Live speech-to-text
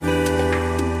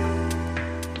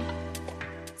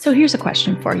So here's a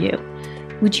question for you.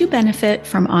 Would you benefit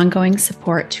from ongoing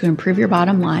support to improve your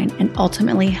bottom line and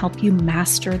ultimately help you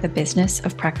master the business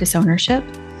of practice ownership?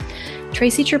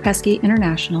 Tracy Cherpesky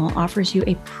International offers you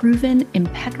a proven,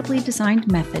 impeccably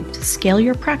designed method to scale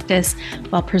your practice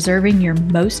while preserving your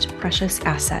most precious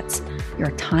assets,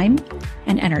 your time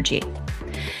and energy.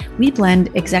 We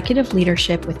blend executive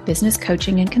leadership with business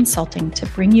coaching and consulting to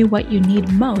bring you what you need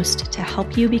most to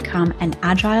help you become an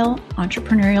agile,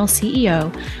 entrepreneurial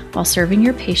CEO while serving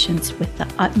your patients with the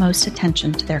utmost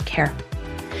attention to their care.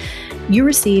 You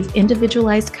receive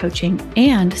individualized coaching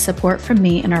and support from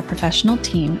me and our professional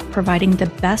team, providing the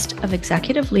best of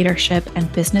executive leadership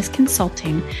and business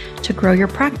consulting to grow your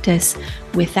practice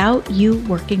without you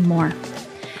working more.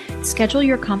 Schedule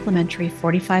your complimentary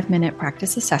 45-minute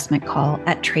practice assessment call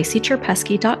at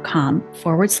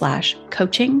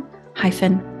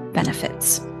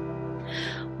tracycherpesky.com/coaching-benefits.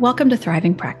 Welcome to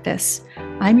Thriving Practice.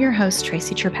 I'm your host,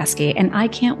 Tracy Cherpesky, and I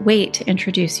can't wait to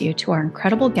introduce you to our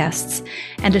incredible guests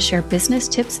and to share business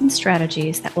tips and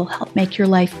strategies that will help make your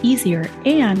life easier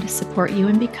and support you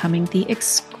in becoming the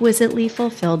exquisitely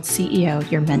fulfilled CEO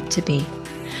you're meant to be.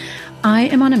 I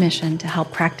am on a mission to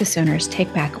help practice owners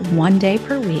take back one day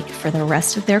per week for the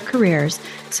rest of their careers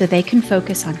so they can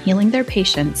focus on healing their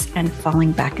patients and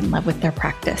falling back in love with their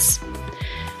practice.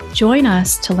 Join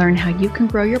us to learn how you can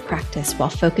grow your practice while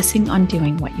focusing on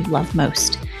doing what you love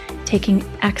most, taking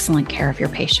excellent care of your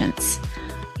patients.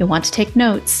 You'll want to take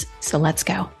notes, so let's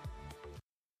go.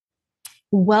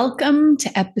 Welcome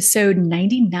to episode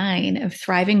 99 of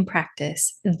Thriving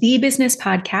Practice, the business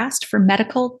podcast for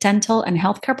medical, dental, and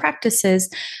healthcare practices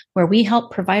where we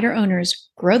help provider owners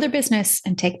grow their business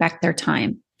and take back their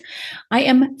time. I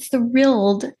am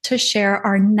thrilled to share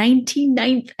our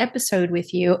 99th episode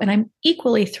with you, and I'm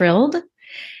equally thrilled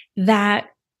that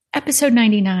episode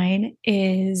 99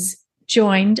 is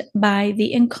joined by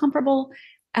the incomparable,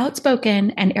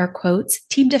 outspoken, and air quotes,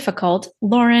 Team Difficult,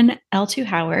 Lauren L2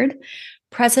 Howard,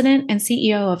 President and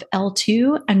CEO of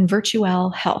L2 and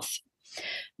Virtual Health.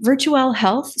 Virtual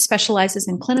Health specializes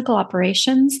in clinical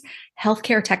operations,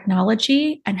 healthcare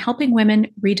technology, and helping women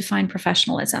redefine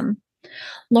professionalism.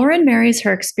 Lauren marries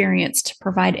her experience to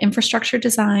provide infrastructure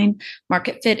design,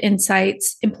 market fit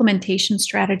insights, implementation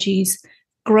strategies,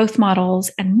 growth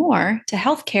models, and more to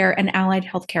healthcare and allied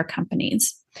healthcare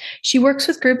companies. She works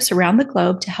with groups around the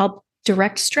globe to help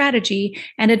direct strategy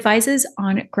and advises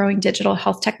on growing digital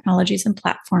health technologies and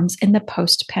platforms in the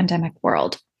post-pandemic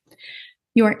world.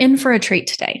 You are in for a treat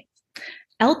today.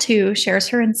 L2 shares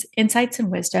her insights and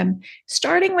wisdom,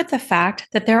 starting with the fact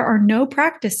that there are no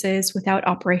practices without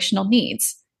operational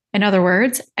needs. In other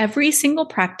words, every single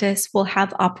practice will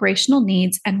have operational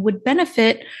needs and would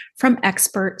benefit from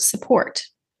expert support.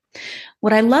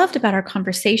 What I loved about our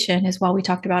conversation is while we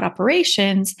talked about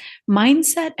operations,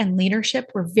 mindset and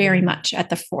leadership were very much at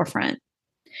the forefront.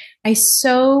 I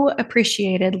so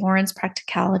appreciated Lauren's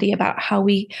practicality about how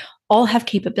we all have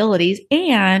capabilities,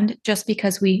 and just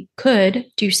because we could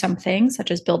do something,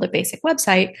 such as build a basic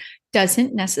website,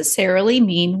 doesn't necessarily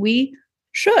mean we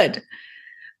should.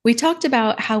 We talked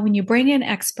about how when you bring in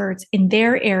experts in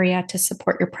their area to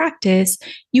support your practice,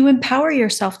 you empower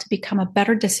yourself to become a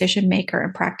better decision maker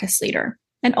and practice leader,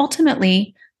 and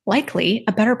ultimately, likely,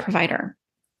 a better provider.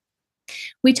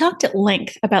 We talked at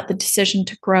length about the decision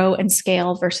to grow and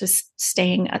scale versus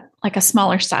staying like a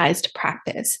smaller sized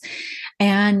practice.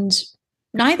 And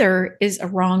neither is a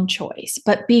wrong choice,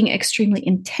 but being extremely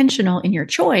intentional in your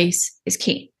choice is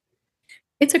key.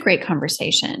 It's a great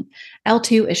conversation.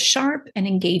 L2 is sharp and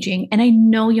engaging, and I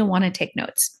know you'll want to take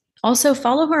notes. Also,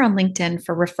 follow her on LinkedIn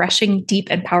for refreshing, deep,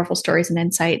 and powerful stories and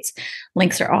insights.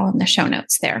 Links are all in the show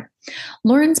notes there.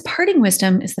 Lauren's parting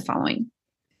wisdom is the following.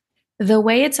 The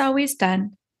way it's always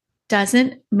done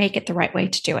doesn't make it the right way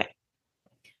to do it.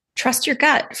 Trust your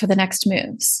gut for the next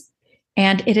moves.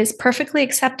 And it is perfectly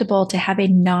acceptable to have a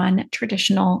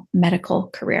non-traditional medical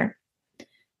career.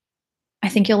 I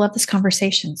think you'll love this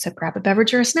conversation, so grab a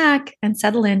beverage or a snack and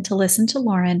settle in to listen to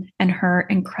Lauren and her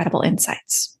incredible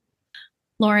insights.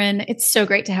 Lauren, it's so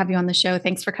great to have you on the show.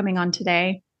 Thanks for coming on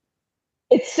today.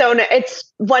 It's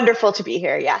wonderful to be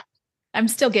here. Yeah. I'm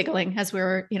still giggling as we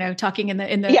were, talking in the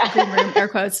green room, air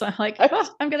quotes. So I'm like,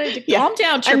 I'm going to calm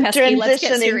down, Cherpesky. Let's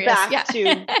get serious. Back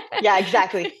to,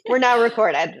 exactly. We're now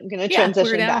recorded. I'm going to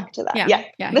transition back to that.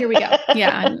 Yeah. Here we go.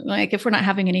 Yeah. Like if we're not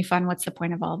having any fun, what's the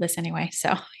point of all this anyway?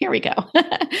 So here we go.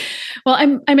 Well,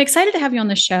 I'm excited to have you on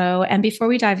the show. And before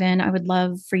we dive in, I would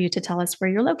love for you to tell us where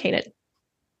you're located.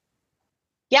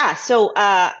 Yeah. So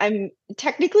I'm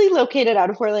technically located out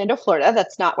of Orlando, Florida.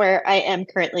 That's not where I am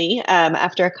currently.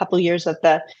 After a couple years at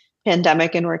the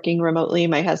pandemic and working remotely,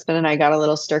 my husband and I got a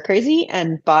little stir crazy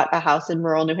and bought a house in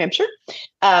rural New Hampshire.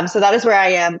 So that is where I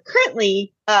am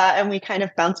currently. And we kind of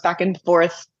bounce back and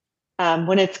forth.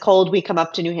 When it's cold, we come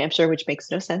up to New Hampshire, which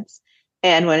makes no sense.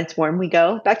 And when it's warm, we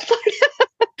go back to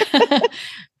Florida.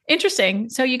 Interesting.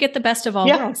 So you get the best of all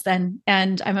worlds then.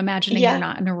 And I'm imagining you're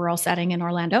not in a rural setting in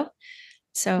Orlando.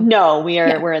 So no,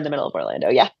 we're in the middle of Orlando.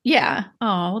 Yeah. Yeah.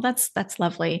 Oh, well, that's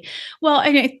lovely. Well,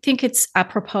 I think it's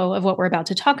apropos of what we're about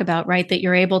to talk about, right? That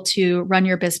you're able to run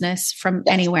your business from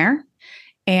anywhere,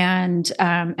 and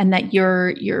that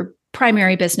your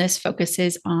primary business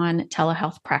focuses on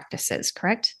telehealth practices,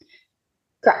 correct?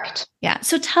 Correct. Yeah.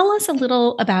 So tell us a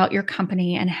little about your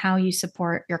company and how you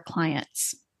support your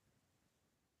clients.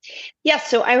 Yes.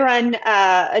 So I run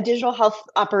a digital health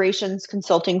operations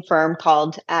consulting firm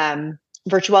called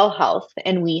Virtual Health,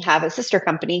 and we have a sister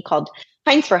company called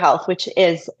Heinz for Health, which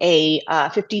is a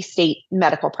 50-state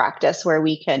medical practice where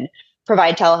we can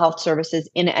provide telehealth services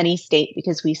in any state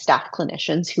because we staff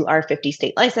clinicians who are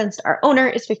 50-state licensed. Our owner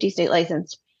is 50-state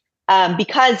licensed.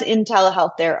 Because in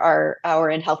telehealth or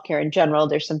in healthcare in general,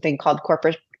 there's something called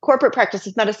corporate practice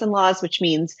of medicine laws, which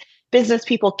means business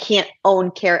people can't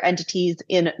own care entities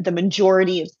in the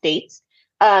majority of states.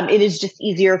 It is just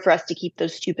easier for us to keep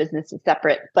those two businesses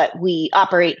separate, but we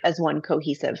operate as one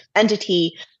cohesive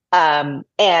entity and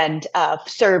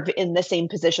serve in the same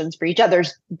positions for each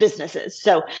other's businesses.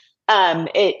 So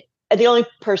the only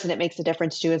person it makes a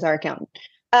difference to is our accountant.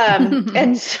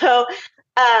 And so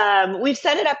we've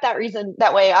set it up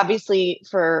that way, obviously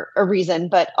for a reason,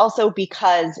 but also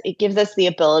because it gives us the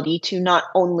ability to not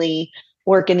only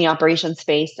work in the operations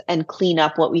space and clean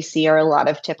up what we see are a lot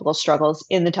of typical struggles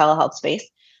in the telehealth space.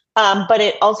 But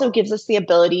it also gives us the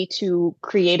ability to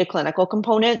create a clinical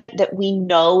component that we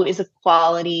know is a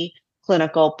quality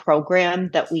clinical program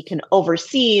that we can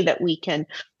oversee, that we can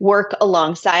work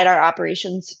alongside our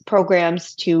operations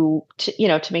programs to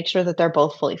make sure that they're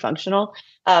both fully functional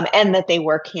and that they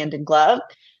work hand in glove.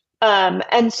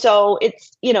 And so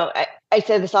it's, I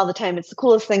say this all the time, it's the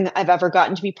coolest thing I've ever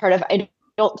gotten to be part of. I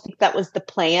don't think that was the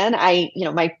plan.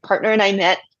 My partner and I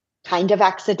met kind of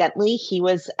accidentally.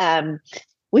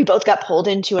 We both got pulled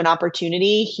into an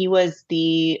opportunity. He was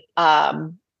the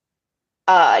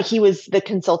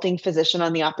consulting physician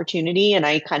on the opportunity. And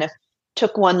I kind of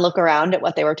took one look around at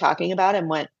what they were talking about and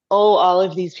went, oh, all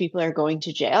of these people are going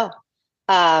to jail.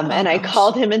 And I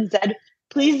called him and said,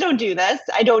 please don't do this.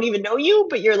 I don't even know you,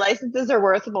 but your licenses are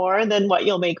worth more than what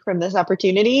you'll make from this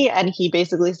opportunity. And he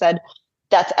basically said,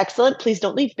 that's excellent. Please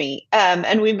don't leave me.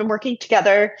 And we've been working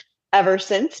together ever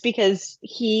since because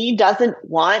he doesn't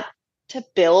want to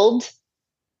build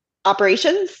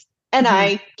operations and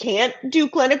I can't do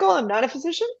clinical. I'm not a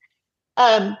physician.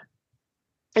 And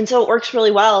so it works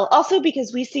really well. Also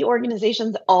because we see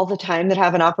organizations all the time that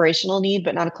have an operational need,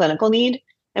 but not a clinical need.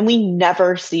 And we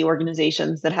never see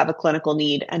organizations that have a clinical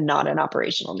need and not an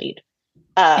operational need.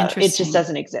 It just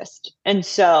doesn't exist. And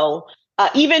so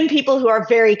even people who are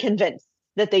very convinced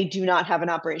that they do not have an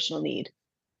operational need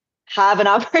have an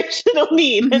operational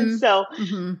need. And so,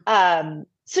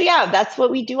 that's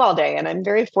what we do all day. And I'm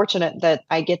very fortunate that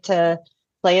I get to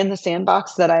play in the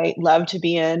sandbox that I love to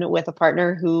be in with a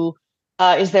partner who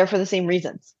is there for the same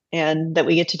reasons. And that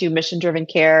we get to do mission-driven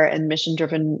care and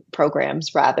mission-driven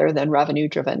programs rather than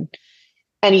revenue-driven,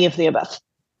 any of the above.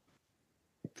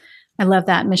 I love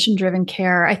that mission-driven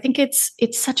care. I think it's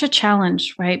such a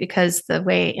challenge, right? Because the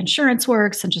way insurance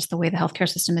works and just the way the healthcare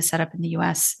system is set up in the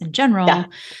US in general,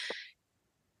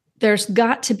 there's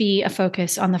got to be a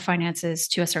focus on the finances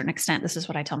to a certain extent. This is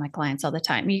what I tell my clients all the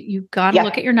time. You got to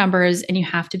look at your numbers and you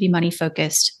have to be money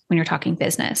focused when you're talking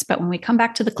business. But when we come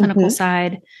back to the clinical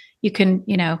side, you can,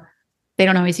 they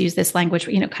don't always use this language,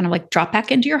 but, kind of like drop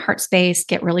back into your heart space,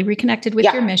 get really reconnected with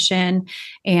your mission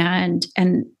and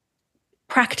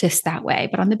practice that way.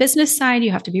 But on the business side, you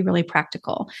have to be really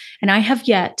practical. And I have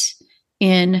yet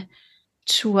in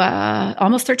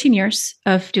almost 13 years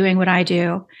of doing what I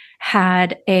do,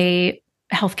 had a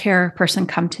healthcare person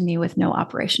come to me with no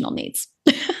operational needs.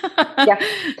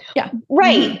 Yeah.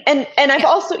 Right. And I've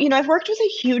also, I've worked with a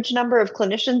huge number of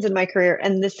clinicians in my career,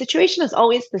 and the situation is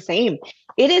always the same.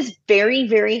 It is very,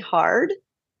 very hard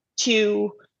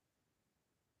to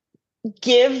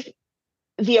give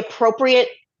the appropriate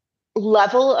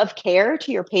level of care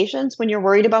to your patients when you're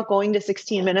worried about going to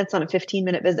 16 minutes on a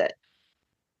 15-minute visit.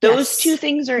 Those two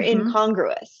things are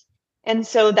incongruous. And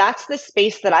so that's the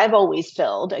space that I've always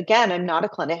filled. Again, I'm not a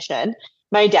clinician.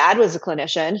 My dad was a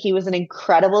clinician. He was an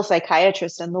incredible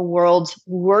psychiatrist and the world's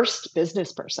worst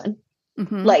business person,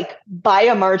 like by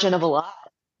a margin of a lot.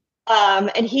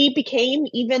 And he became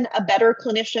even a better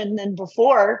clinician than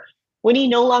before when he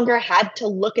no longer had to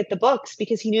look at the books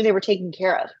because he knew they were taken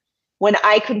care of. When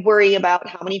I could worry about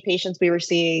how many patients we were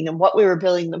seeing and what we were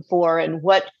billing them for and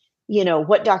what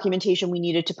documentation we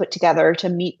needed to put together to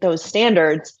meet those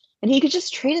standards. And he could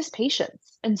just treat his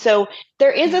patients. And so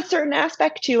there is a certain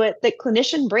aspect to it that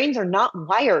clinician brains are not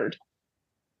wired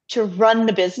to run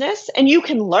the business. And you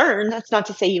can learn. That's not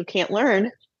to say you can't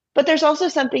learn, but there's also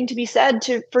something to be said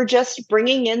for just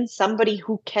bringing in somebody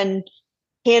who can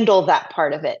handle that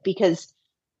part of it, because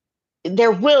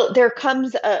there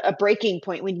comes a breaking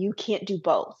point when you can't do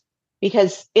both,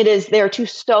 because they're two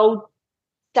so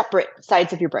separate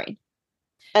sides of your brain.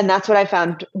 And that's what I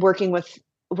found working with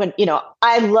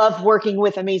I love working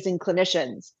with amazing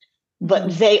clinicians, but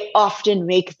they often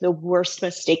make the worst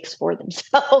mistakes for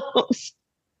themselves.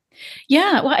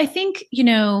 Yeah. Well, I think,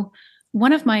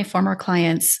 one of my former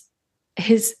clients,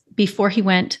 before he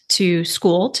went to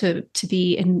school to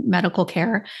be in medical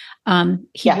care,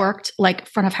 he worked like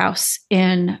front of house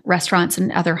in restaurants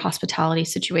and other hospitality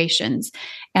situations.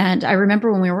 And I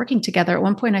remember when we were working together, at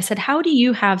one point I said, how do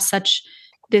you have such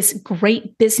this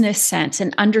great business sense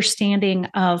and understanding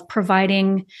of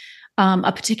providing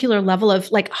a particular level of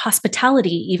like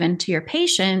hospitality even to your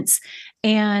patients?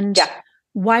 And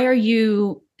why are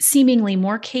you seemingly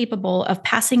more capable of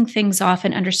passing things off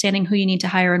and understanding who you need to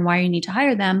hire and why you need to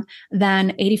hire them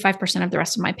than 85% of the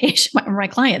rest of my my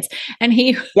clients? And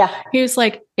he was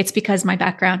like, it's because my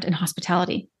background in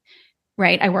hospitality,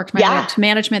 right? I worked my way up to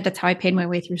management. That's how I paid my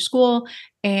way through school.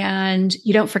 And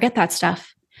you don't forget that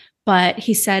stuff. But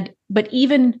he said, but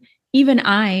even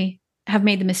I have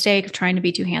made the mistake of trying to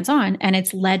be too hands-on, and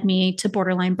it's led me to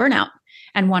borderline burnout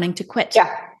and wanting to quit.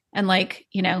 And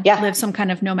live some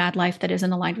kind of nomad life that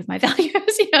isn't aligned with my values.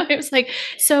 It was like,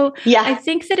 so I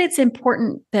think that it's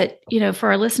important that, for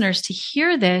our listeners to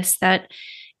hear this, that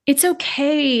it's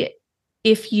okay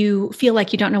if you feel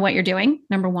like you don't know what you're doing,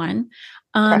 number one.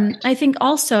 I think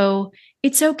also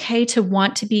it's okay to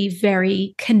want to be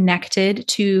very connected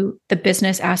to the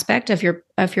business aspect of your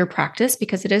practice,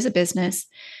 because it is a business.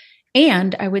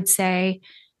 And I would say,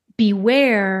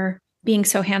 beware being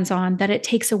so hands-on that it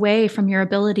takes away from your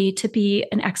ability to be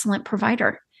an excellent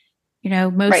provider.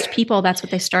 Most people, that's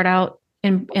what they start out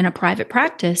in a private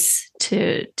practice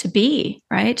to be,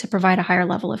 right? To provide a higher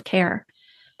level of care.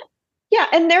 Yeah.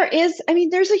 And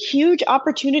there's a huge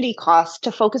opportunity cost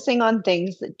to focusing on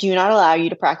things that do not allow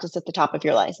you to practice at the top of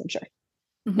your licensure.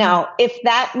 Now, if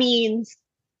that means,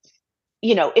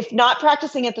 if not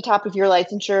practicing at the top of your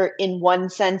licensure in one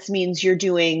sense means you're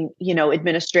doing,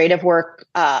 administrative work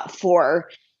for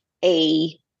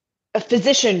a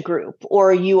physician group,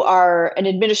 or you are an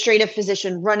administrative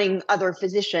physician running other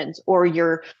physicians, or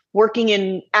you're working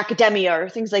in academia or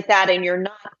things like that, and you're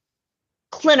not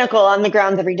clinical on the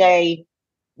grounds every day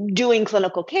doing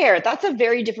clinical care, that's a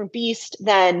very different beast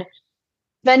than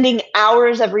spending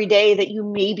hours every day that you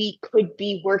maybe could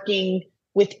be working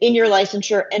within your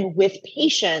licensure and with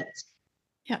patients,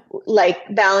 like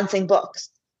balancing books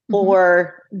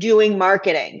or doing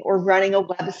marketing or running a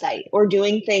website or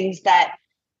doing things that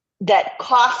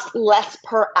cost less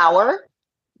per hour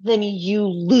than you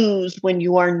lose when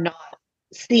you are not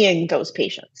seeing those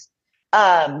patients.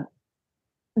 Grab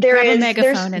a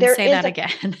megaphone and say that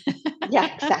again.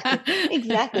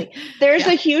 Exactly. There's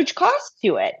a huge cost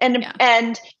to it.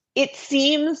 And it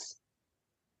seems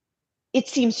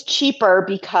cheaper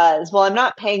because, well, I'm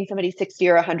not paying somebody $60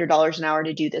 or $100 an hour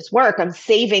to do this work. I'm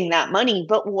saving that money,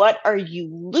 but what are you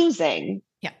losing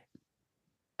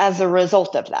as a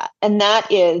result of that? And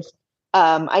that is,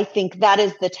 I think that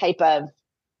is the type of,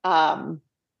 that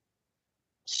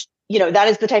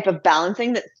is the type of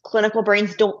balancing that clinical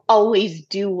brains don't always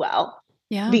do well.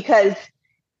 Because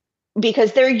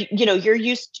they're, you're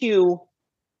used to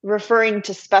referring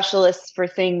to specialists for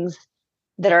things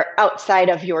that are outside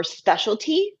of your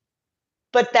specialty,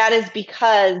 but that is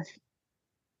because,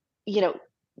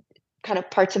 kind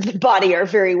of parts of the body are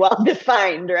very well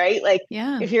defined, right? Like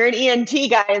if you're an ENT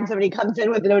guy and somebody comes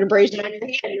in with an abrasion on your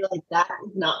hand, you're like, that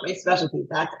is not my specialty.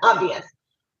 That's obvious.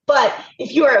 But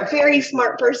if you are a very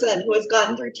smart person who has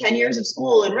gone through 10 years of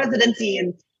school and residency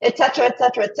and et cetera, et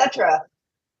cetera, et cetera,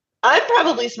 I'm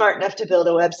probably smart enough to build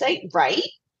a website, right?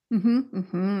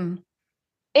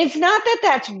 It's not that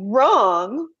that's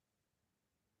wrong,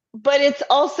 but it's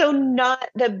also not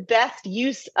the best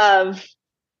use of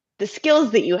the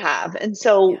skills that you have. And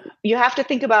so you have to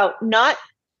think about not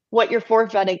what you're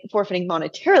forfeiting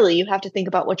monetarily. You have to think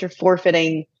about what you're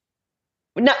forfeiting,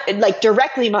 not like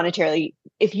directly monetarily.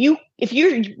 If you're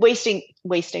wasting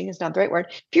is not the right word.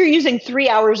 If you're using 3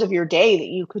 hours of your day that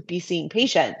you could be seeing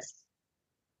patients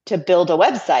to build a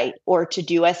website or to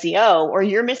do SEO, or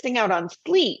you're missing out on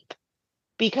sleep,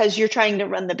 because you're trying to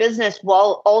run the business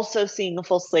while also seeing a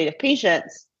full slate of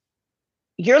patients,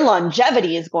 your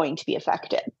longevity is going to be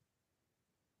affected.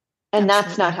 And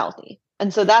that's not healthy.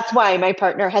 And so that's why my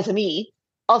partner has a me,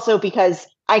 also because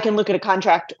I can look at a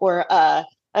contract or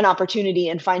an opportunity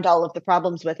and find all of the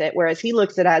problems with it. Whereas he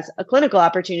looks at it as a clinical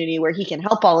opportunity where he can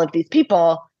help all of these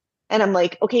people. And I'm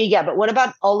like, okay, yeah, but what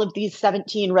about all of these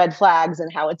 17 red flags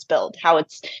and how it's built, how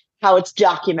it's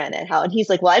documented, and he's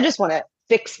like, well, I just want to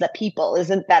fix the people.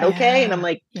 Isn't that okay? And I'm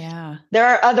like, yeah, there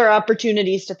are other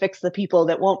opportunities to fix the people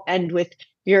that won't end with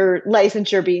your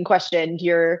licensure being questioned,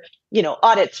 your,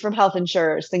 audits from health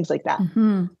insurers, things like that.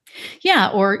 Mm-hmm. Yeah.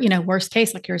 Or, worst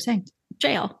case, like you were saying,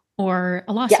 jail or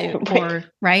a lawsuit or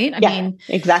right. I mean,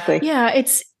 exactly. Yeah.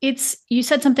 It's, you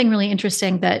said something really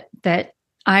interesting that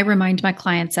I remind my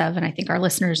clients of, and I think our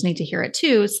listeners need to hear it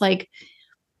too. It's like,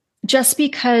 just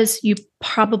because you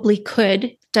probably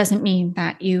could doesn't mean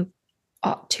that you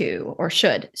ought to or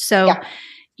should. So,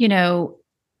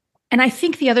 and I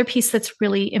think the other piece that's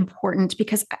really important,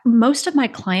 because most of my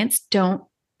clients don't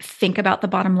think about the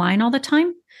bottom line all the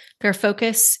time. Their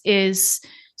focus is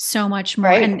so much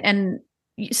more and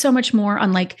so much more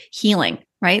on like healing,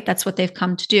 right? That's what they've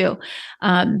come to do.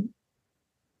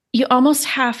 You almost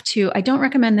have to, I don't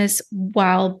recommend this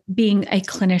while being a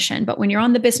clinician, but when you're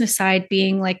on the business side,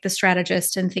 being like the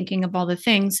strategist and thinking of all the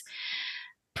things,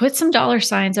 put some dollar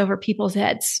signs over people's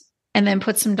heads and then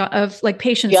put some of like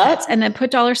patients' heads and then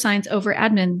put dollar signs over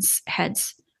admin's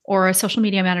heads or a social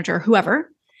media manager,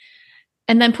 whoever,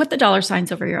 and then put the dollar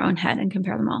signs over your own head and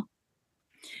compare them all.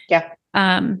 Yeah.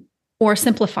 Or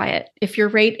simplify it. If your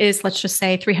rate is, let's just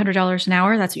say $300 an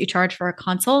hour, that's what you charge for a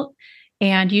consult,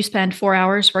 and you spend 4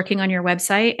 hours working on your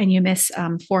website and you miss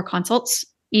 4 consults,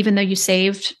 even though you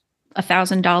saved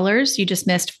 $1,000, you just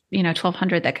missed,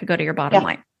 $1,200 that could go to your bottom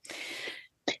line.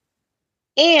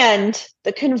 And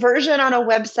the conversion on a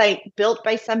website built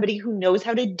by somebody who knows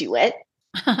how to do it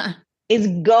is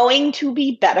going to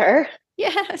be better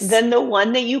than the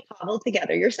one that you cobble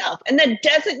together yourself. And that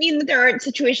doesn't mean that there aren't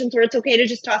situations where it's okay to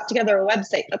just toss together a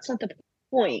website. That's not the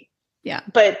point. Yeah.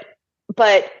 But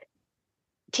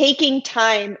taking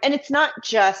time, and it's not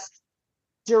just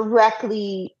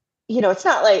directly, it's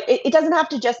not like, it doesn't have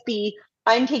to just be,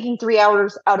 I'm taking 3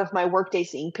 hours out of my workday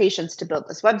seeing patients to build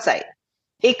this website.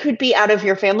 It could be out of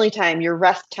your family time, your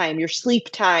rest time, your sleep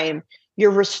time,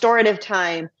 your restorative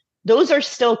time. Those are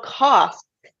still costs,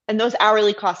 and those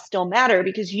hourly costs still matter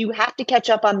because you have to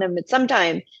catch up on them at some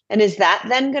time. And is that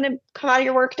then going to come out of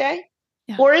your workday?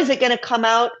 Yeah. Or is it going to come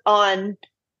out on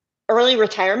early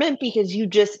retirement because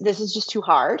this is just too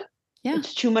hard? Yeah.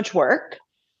 It's too much work.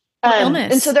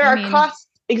 Illness. And so there are costs.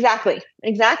 Exactly.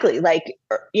 Like,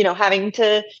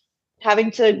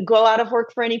 having to go out of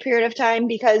work for any period of time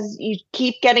because you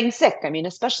keep getting sick. I mean,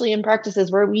 especially in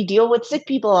practices where we deal with sick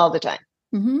people all the time.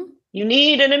 Mm-hmm. You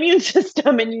need an immune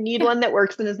system, and you need one that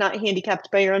works and is not handicapped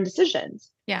by your own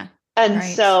decisions. Yeah. And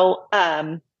so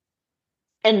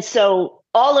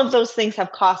all of those things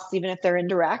have costs, even if they're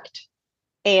indirect.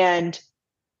 And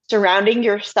surrounding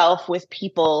yourself with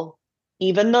people,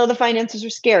 even though the finances are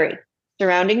scary,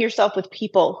 surrounding yourself with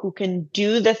people who can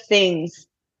do the things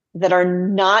that are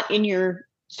not in your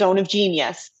zone of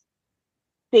genius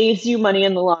saves you money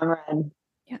in the long run.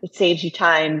 Yeah. It saves you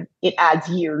time. It adds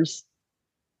years.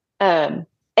 And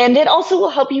it also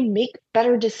will help you make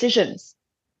better decisions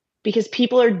because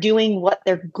people are doing what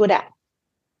they're good at.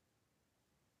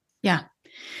 Yeah.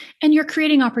 And you're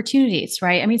creating opportunities,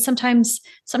 right? I mean, sometimes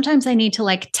I need to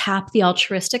like tap the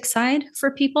altruistic side for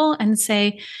people and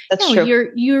say,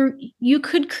 true. You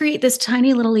could create this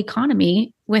tiny little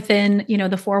economy within,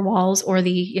 the 4 walls or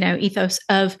the, ethos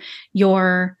of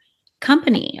your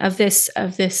company, of this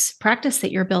practice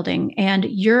that you're building, and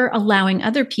you're allowing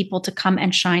other people to come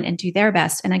and shine and do their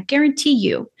best. And I guarantee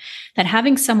you that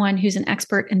having someone who's an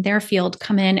expert in their field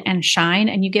come in and shine,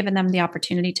 and you giving them the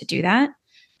opportunity to do that,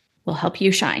 will help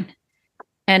you shine.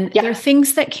 And there are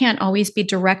things that can't always be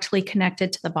directly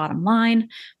connected to the bottom line,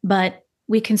 but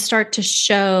we can start to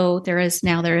show there is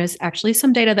actually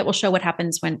some data that will show what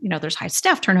happens when, there's high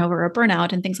staff turnover or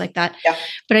burnout and things like that. Yeah.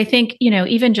 But I think,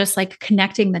 even just like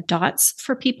connecting the dots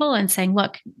for people and saying,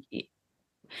 look,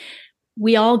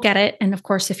 we all get it. And of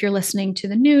course, if you're listening to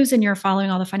the news and you're following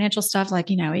all the financial stuff, like,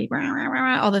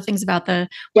 all the things about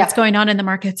what's going on in the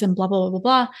markets and blah, blah, blah, blah,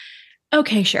 blah.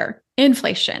 Okay, sure.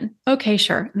 Inflation. Okay,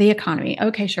 sure. The economy.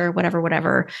 Okay, sure.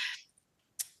 Whatever.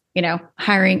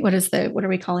 Hiring. What are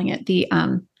we calling it? The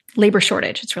labor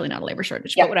shortage. It's really not a labor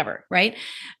shortage, but whatever. Right.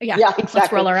 Yeah. Exactly.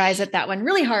 Let's roll our eyes at that one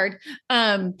really hard.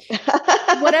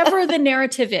 Whatever the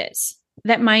narrative is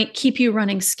that might keep you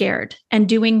running scared and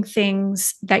doing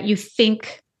things that you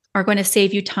think are going to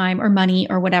save you time or money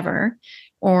or whatever,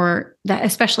 or that,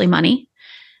 especially money,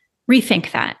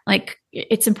 rethink that. Like,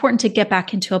 it's important to get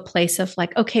back into a place of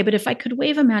like, okay, but if I could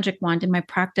wave a magic wand and my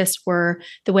practice were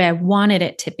the way I wanted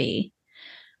it to be,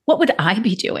 what would I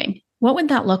be doing? What would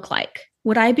that look like?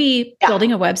 Would I be Yeah.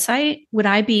 building a website? Would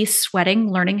I be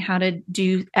sweating, learning how to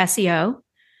do SEO?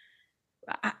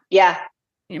 Yeah.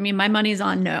 I mean, my money's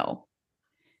on no.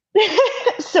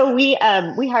 So we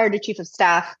hired a chief of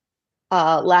staff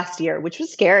last year, which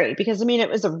was scary because I mean it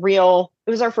was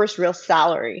our first real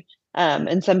salary.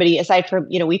 And somebody aside from,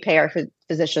 we pay our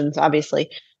physicians, obviously.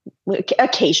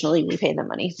 Occasionally we pay them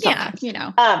money sometimes.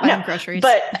 Yeah, buy them groceries.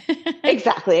 But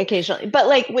exactly, occasionally. But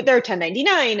like they're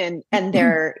 1099 and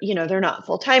they're, they're not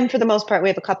full time for the most part. We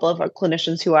have a couple of our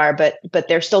clinicians who are, but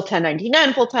they're still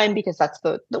 1099 full time because that's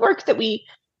the work that we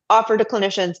offer to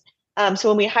clinicians. So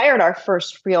when we hired our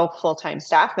first real full time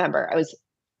staff member, I was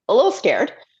a little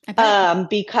scared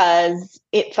because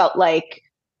it felt like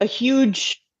a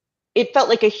huge,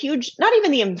 not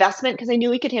even the investment, because I knew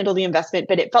we could handle the investment,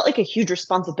 but it felt like a huge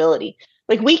responsibility.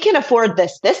 Like, we can afford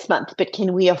this month, but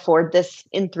can we afford this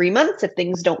in 3 months? If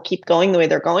things don't keep going the way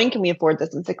they're going, can we afford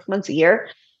this in 6 months, a year?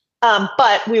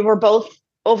 But we were both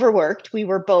overworked. We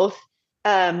were both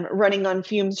running on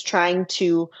fumes, trying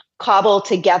to cobble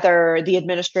together the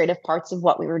administrative parts of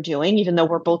what we were doing, even though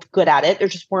we're both good at it. There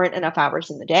just weren't enough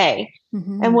hours in the day.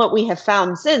 Mm-hmm. And what we have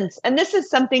found since, and this is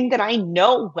something that I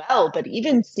know well, but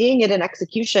even seeing it in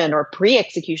execution or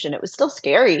pre-execution, it was still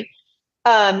scary,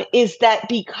 is that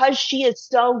because she is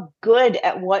so good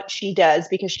at what she does,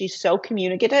 because she's so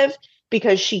communicative,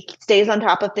 because she stays on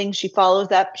top of things, she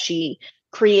follows up, she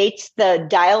creates the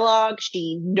dialogue,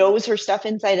 she knows her stuff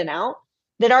inside and out,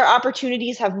 that our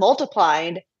opportunities have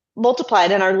multiplied,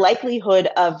 and our likelihood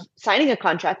of signing a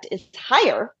contract is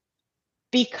higher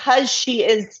because she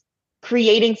is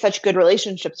creating such good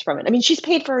relationships from it. I mean, she's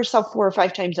paid for herself 4 or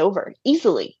 5 times over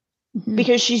easily. Mm-hmm.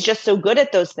 Because she's just so good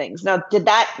at those things. Now,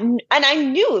 and I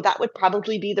knew that would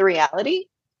probably be the reality,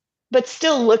 but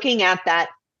still looking at that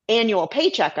annual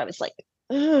paycheck, I was like,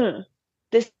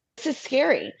 this is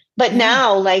scary. But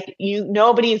now, like,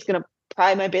 nobody is going to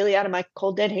pry my Bailey out of my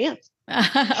cold, dead hands.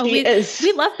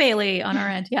 We love Bailey on our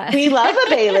end. Yeah. We love a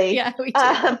Bailey. Yeah, we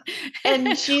do. And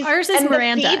ours is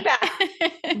Miranda. The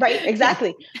feedback, right.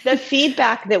 Exactly. Yeah. The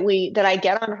feedback that I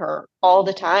get on her all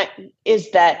the time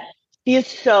is that she is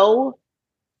so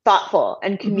thoughtful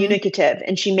and communicative, mm-hmm.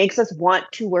 and she makes us want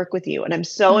to work with you. And I'm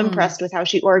so impressed with how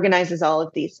she organizes all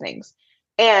of these things.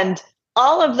 And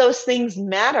all of those things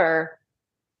matter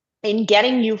in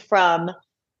getting you from,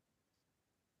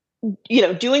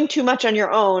 doing too much on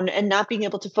your own and not being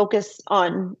able to focus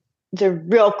on the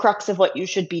real crux of what you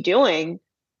should be doing.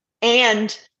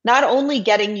 And not only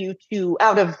getting you to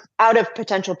out of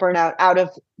potential burnout, out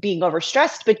of being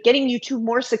overstressed, but getting you to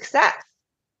more success.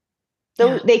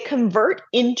 So they convert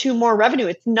into more revenue.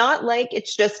 It's not like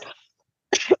it's just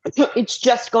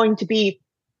going to be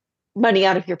money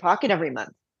out of your pocket every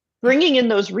month. Bringing in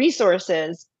those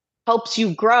resources helps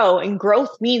you grow, and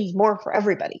growth means more for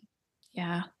everybody.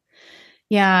 Yeah.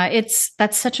 Yeah.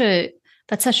 That's such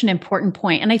an important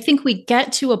point. And I think we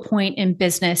get to a point in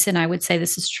business, and I would say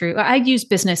this is true. I use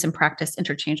business and practice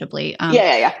interchangeably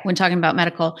when talking about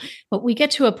medical, but we get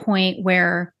to a point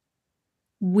where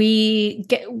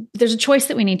there's a choice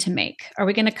that we need to make. Are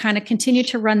we going to kind of continue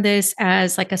to run this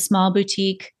as like a small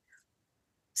boutique,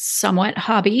 somewhat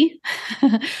hobby?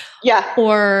 Yeah.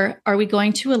 Or are we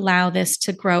going to allow this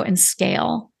to grow and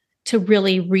scale to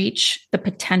really reach the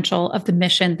potential of the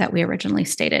mission that we originally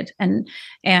stated? And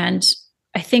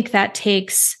I think it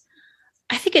takes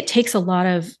a lot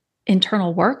of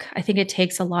internal work. I think it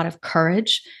takes a lot of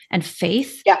courage and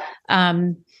faith. Yeah.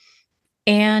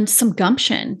 And some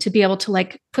gumption to be able to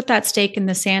like put that stake in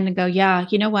the sand and go, yeah,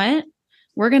 you know what?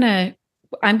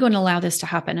 I'm going to allow this to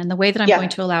happen. And the way that I'm going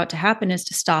to allow it to happen is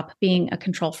to stop being a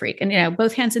control freak. And,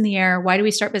 both hands in the air. Why do we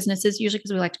start businesses? Usually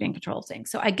because we like to be in control of things.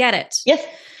 So I get it. Yes.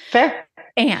 Fair.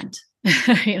 And,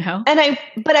 and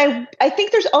I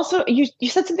think there's also, you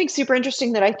said something super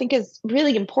interesting that I think is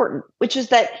really important, which is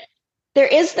that there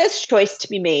is this choice to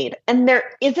be made, and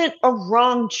there isn't a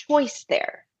wrong choice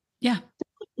there. Yeah.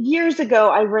 Years ago,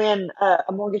 I ran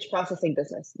a mortgage processing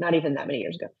business, not even that many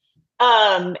years ago.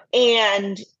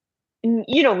 And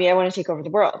you know me, I want to take over the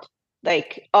world.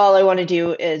 Like, all I want to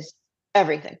do is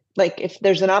everything. Like, if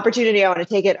there's an opportunity, I want to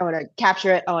take it. I want to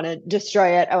capture it. I want to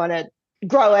destroy it. I want to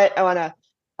grow it.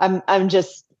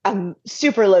 I'm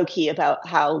super low key about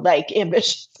how like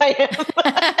ambitious I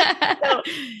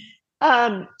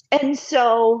am. And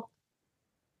so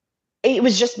it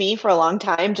was just me for a long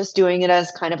time, just doing it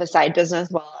as kind of a side business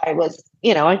while I was,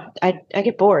 I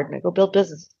get bored and I go build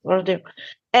business. What do I do?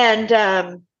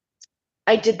 And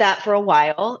I did that for a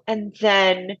while, and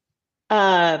then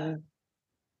um,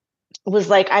 was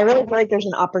like, I really feel like there's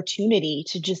an opportunity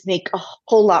to just make a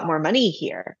whole lot more money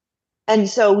here. And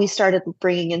so we started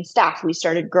bringing in staff. We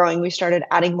started growing. We started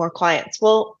adding more clients.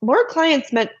 Well, more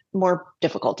clients meant more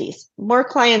difficulties. More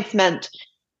clients meant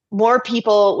more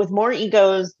people with more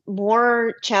egos,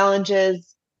 more challenges.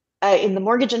 In the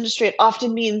mortgage industry, it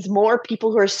often means more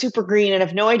people who are super green and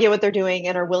have no idea what they're doing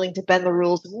and are willing to bend the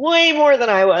rules way more than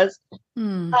I was.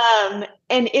 Mm.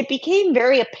 And it became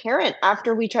very apparent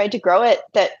after we tried to grow it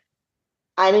that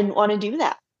I didn't want to do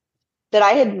that, that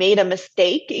I had made a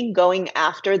mistake in going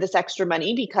after this extra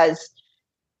money because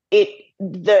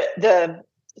the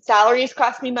salaries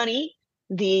cost me money,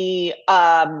 the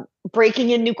breaking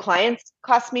in new clients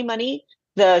cost me money,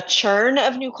 the churn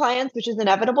of new clients, which is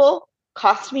inevitable,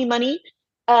 cost me money.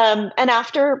 And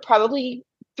after probably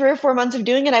 3 or 4 months of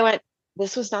doing it, I went,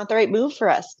 this was not the right move for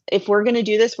us. If we're going to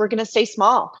do this, we're going to stay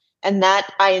small. And that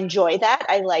I enjoy that.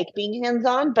 I like being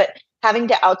hands-on, but having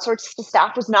to outsource to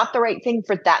staff was not the right thing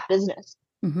for that business.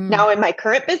 Mm-hmm. Now in my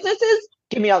current businesses,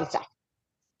 give me all the stuff.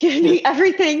 Give me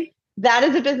everything. That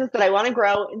is a business that I want to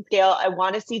grow and scale. I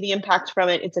want to see the impact from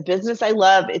it. It's a business I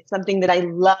love. It's something that I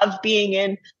love being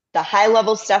in, the high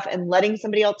level stuff and letting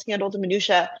somebody else handle the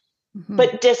minutia. Mm-hmm.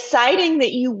 But deciding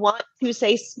that you want to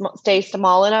stay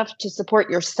small enough to support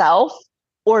yourself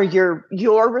or your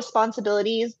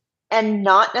responsibilities and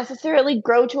not necessarily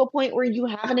grow to a point where you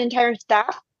have an entire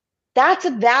staff, that's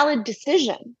a valid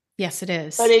decision. Yes, it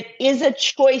is. But it is a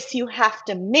choice you have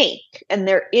to make. And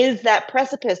there is that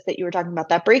precipice that you were talking about,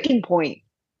 that breaking point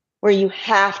where you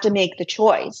have to make the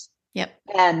choice. Yep.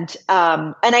 And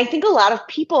I think a lot of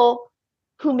people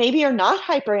who maybe are not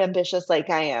hyper ambitious like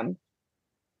I am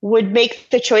would make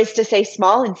the choice to stay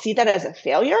small and see that as a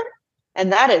failure.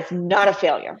 And that is not a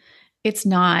failure. It's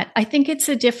not. I think it's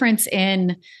a difference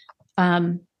in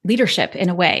leadership in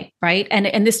a way, right?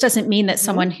 And this doesn't mean that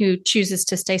someone who chooses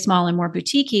to stay small and more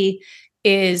boutiquey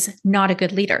is not a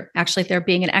good leader. Actually, they're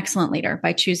being an excellent leader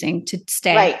by choosing to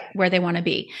stay where they want to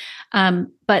be.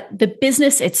 But the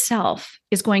business itself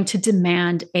is going to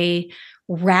demand a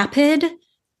rapid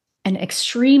and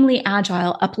extremely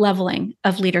agile up-leveling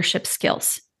of leadership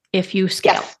skills if you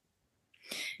scale. Yes.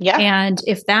 Yeah. And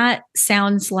if that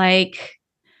sounds like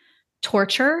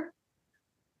torture,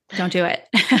 don't do it.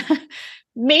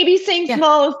 Maybe staying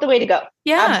small is the way to go.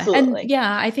 Yeah. Absolutely. And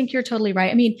I think you're totally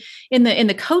right. I mean, in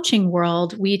the coaching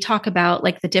world, we talk about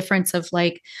like the difference of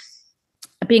like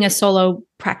being a solo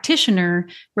practitioner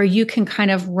where you can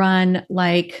kind of run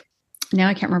like, now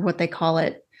I can't remember what they call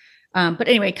it. But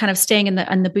anyway, kind of staying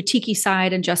on the boutique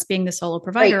side and just being the solo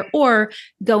provider, or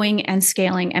going and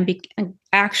scaling and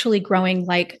actually growing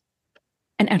like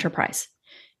an enterprise.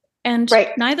 And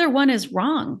neither one is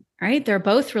wrong, right? They're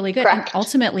both really good. Correct. And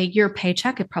ultimately, your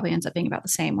paycheck, it probably ends up being about the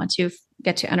same once you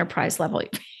get to enterprise level.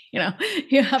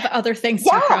 You have other things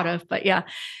to be proud of, but yeah.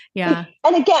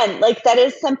 And again, like that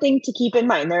is something to keep in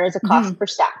mind. There is a cost for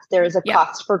staff. There is a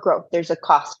cost for growth. There's a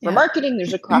cost for marketing.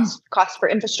 There's a cost for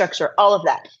infrastructure, all of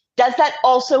that. Does that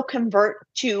also convert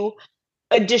to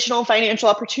additional financial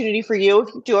opportunity for you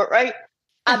if you do it right?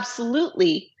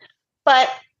 Absolutely. But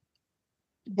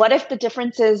what if the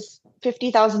difference is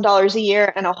 $50,000 a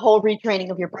year and a whole retraining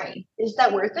of your brain? Is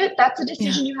that worth it? That's a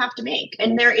decision you have to make.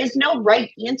 And there is no right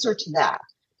answer to that.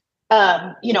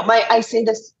 I say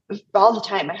this all the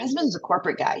time. My husband's a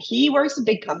corporate guy. He works in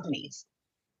big companies.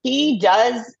 He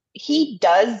does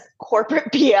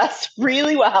corporate BS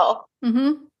really well.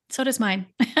 Mm-hmm. So does mine.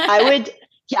 I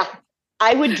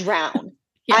would drown.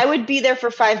 Yeah. I would be there for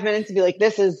 5 minutes and be like,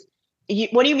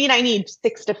 what do you mean I need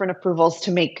 6 different approvals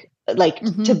to make,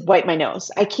 to wipe my nose?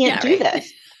 I can't do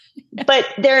this. But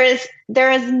there is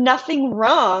nothing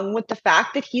wrong with the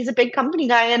fact that he's a big company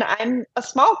guy and I'm a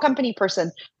small company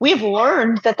person. We've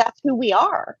learned that that's who we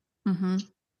are. Mm-hmm.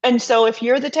 And so if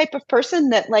you're the type of person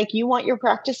that like you want your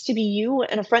practice to be you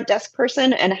and a front desk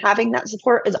person and having that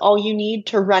support is all you need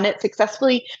to run it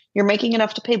successfully, you're making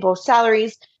enough to pay both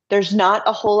salaries. There's not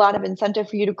a whole lot of incentive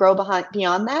for you to grow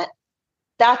beyond that.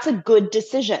 That's a good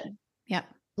decision. Yeah.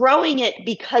 Growing it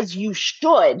because you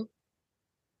should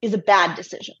is a bad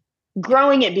decision.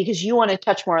 Growing it because you want to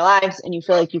touch more lives and you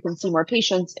feel like you can see more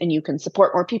patients and you can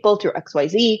support more people through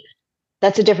XYZ,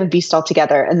 that's a different beast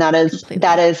altogether. And that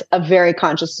is a very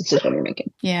conscious decision you're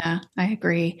making. Yeah, I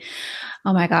agree.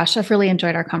 Oh my gosh, I've really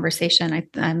enjoyed our conversation.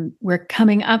 We're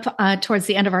coming up towards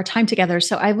the end of our time together.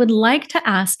 So I would like to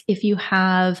ask if you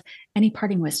have any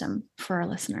parting wisdom for our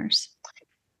listeners.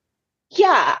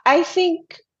 Yeah, I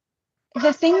think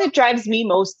the thing that drives me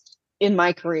most in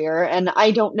my career, and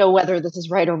I don't know whether this is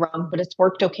right or wrong, but it's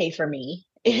worked okay for me,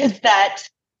 is that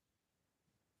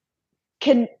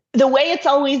the way it's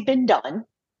always been done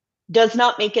does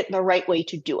not make it the right way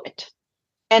to do it.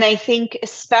 And I think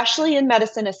especially in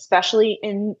medicine, especially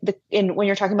in when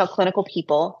you're talking about clinical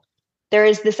people, there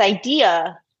is this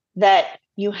idea that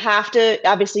you have to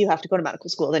go to medical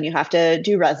school, then you have to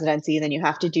do residency, then you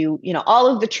have to do, all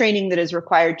of the training that is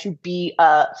required to be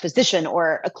a physician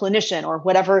or a clinician or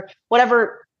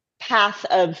whatever path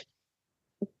of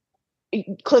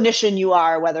clinician you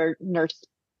are, whether nurse,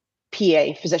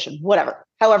 PA, physician, whatever,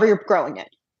 however you're growing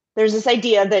it. There's this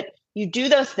idea that you do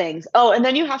those things. Oh, and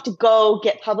then you have to go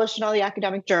get published in all the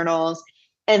academic journals.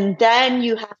 And then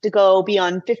you have to go be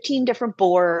on 15 different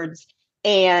boards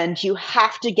and you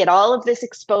have to get all of this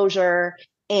exposure.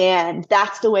 And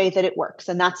that's the way that it works.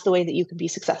 And that's the way that you can be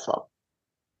successful.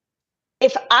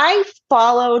 If I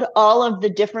followed all of the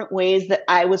different ways that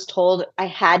I was told I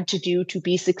had to do to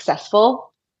be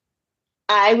successful,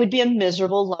 I would be a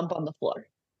miserable lump on the floor.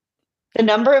 The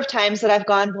number of times that I've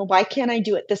gone, well, why can't I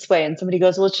do it this way? And somebody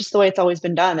goes, well, it's just the way it's always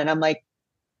been done. And I'm like,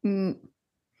 not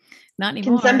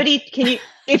anymore.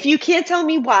 If you can't tell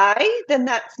me why, then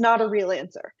that's not a real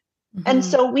answer. Mm-hmm. And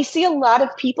so we see a lot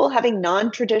of people having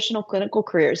non-traditional clinical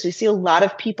careers. We see a lot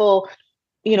of people,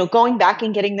 going back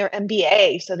and getting their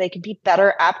MBA so they can be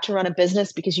better apt to run a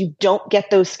business because you don't get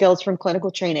those skills from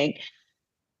clinical training.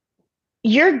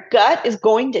 Your gut is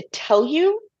going to tell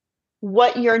you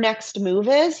what your next move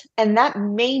is, and that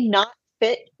may not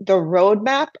fit the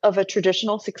roadmap of a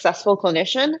traditional successful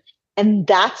clinician, and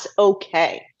that's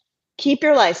okay. Keep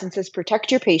your licenses,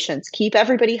 protect your patients, keep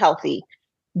everybody healthy.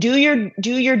 Do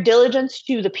your diligence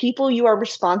to the people you are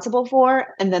responsible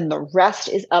for, and then the rest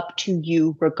is up to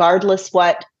you, regardless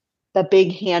what the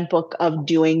big handbook of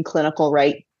doing clinical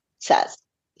right says.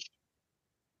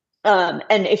 And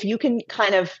if you can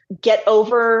kind of get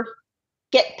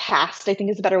past, I think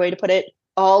is a better way to put it,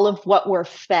 all of what we're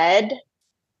fed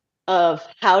of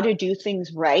how to do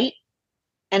things right.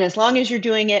 And as long as you're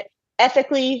doing it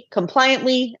ethically,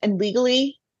 compliantly, and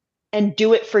legally, and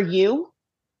do it for you,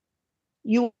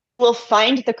 you will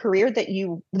find the career that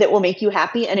will make you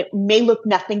happy. And it may look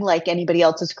nothing like anybody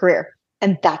else's career.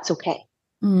 And that's okay.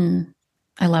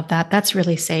 I love that. That's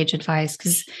really sage advice,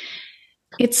 because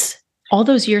it's all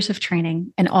those years of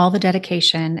training and all the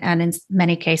dedication, and in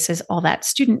many cases, all that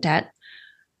student debt.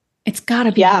 It's got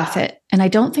to be worth it. And I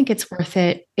don't think it's worth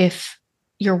it if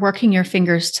you're working your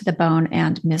fingers to the bone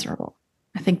and miserable.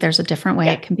 I think there's a different way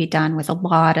it can be done with a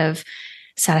lot of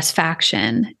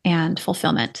satisfaction and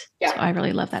fulfillment. So I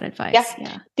really love that advice.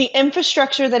 Yeah. The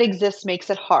infrastructure that exists makes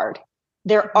it hard.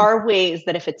 There are ways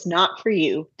that if it's not for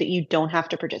you, that you don't have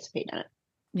to participate in it.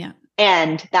 Yeah.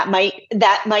 And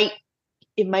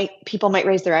people might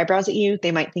raise their eyebrows at you.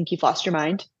 They might think you've lost your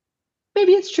mind.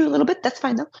 Maybe it's true a little bit. That's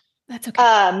fine though. That's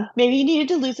okay. Maybe you needed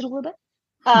to lose it a little bit.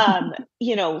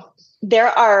 There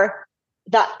are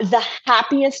the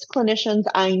happiest clinicians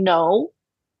I know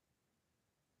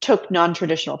took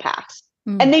non-traditional paths.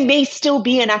 And they may still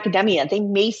be in academia. They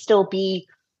may still be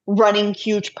running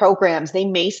huge programs. They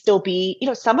may still be,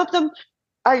 some of them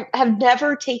have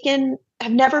never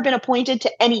been appointed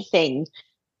to anything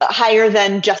higher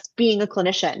than just being a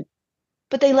clinician,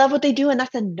 but they love what they do, and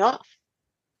that's enough.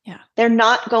 Yeah. They're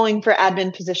not going for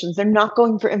admin positions. They're not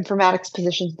going for informatics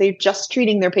positions. They're just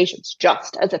treating their patients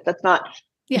just as if that's not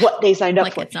what they signed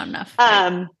up for. It's not enough.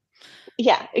 Right?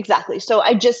 Yeah, exactly. So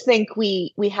I just think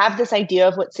we have this idea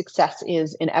of what success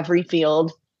is in every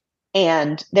field,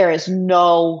 and there is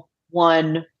no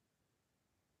one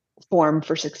form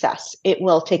for success. It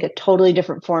will take a totally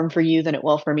different form for you than it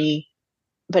will for me.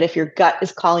 But if your gut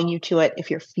is calling you to it, if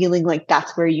you're feeling like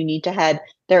that's where you need to head,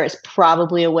 there is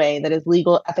probably a way that is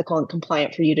legal, ethical, and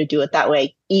compliant for you to do it that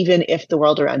way, even if the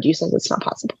world around you says it's not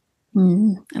possible.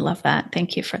 I love that.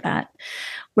 Thank you for that.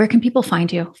 Where can people find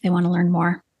you if they want to learn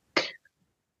more?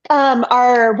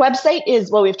 Our website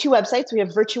we have two websites. We have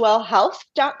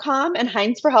virtualhealth.com and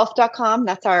hinesforhealth.com.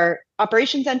 That's our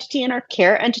operations entity and our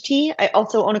care entity. I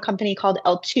also own a company called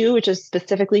L2, which is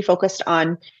specifically focused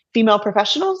on female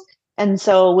professionals. And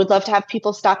so would love to have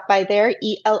people stop by there,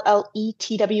 ELLETWO.com.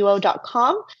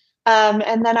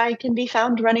 And then I can be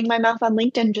found running my mouth on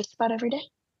LinkedIn just about every day.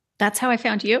 That's how I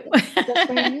found you.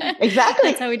 Exactly.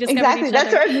 That's how we discovered each other.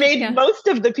 That's where I've made most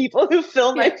of the people who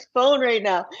fill my phone right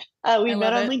now. We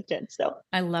met on LinkedIn. So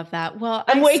I love that. Well,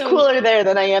 I'm way cooler there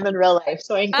than I am in real life.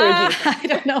 So I encourage you. I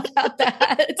don't know about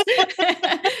that.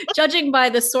 Judging by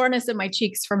the soreness in my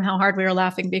cheeks from how hard we were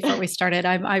laughing before we started,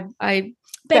 I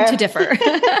beg to Fair. differ.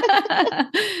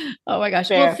 Oh my gosh.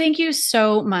 Fair. Well, thank you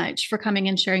so much for coming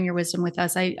and sharing your wisdom with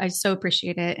us. I so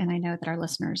appreciate it. And I know that our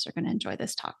listeners are going to enjoy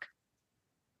this talk.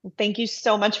 Thank you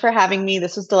so much for having me.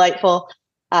 This was delightful.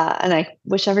 And I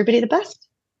wish everybody the best.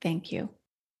 Thank you.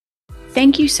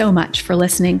 Thank you so much for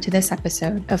listening to this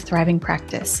episode of Thriving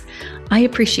Practice. I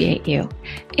appreciate you.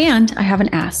 And I have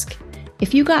an ask.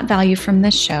 If you got value from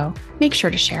this show, make sure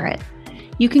to share it.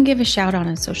 You can give a shout out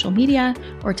on social media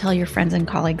or tell your friends and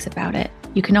colleagues about it.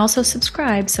 You can also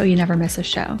subscribe so you never miss a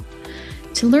show.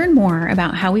 To learn more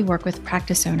about how we work with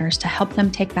practice owners to help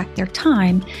them take back their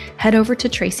time, head over to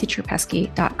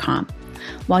tracytrupesky.com.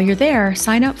 While you're there,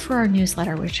 sign up for our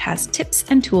newsletter, which has tips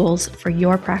and tools for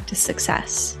your practice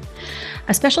success.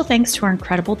 A special thanks to our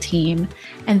incredible team,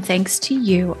 and thanks to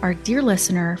you, our dear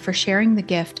listener, for sharing the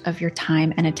gift of your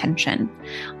time and attention.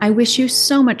 I wish you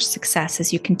so much success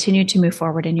as you continue to move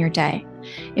forward in your day.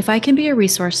 If I can be a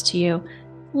resource to you,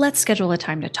 let's schedule a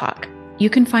time to talk.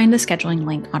 You can find the scheduling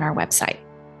link on our website.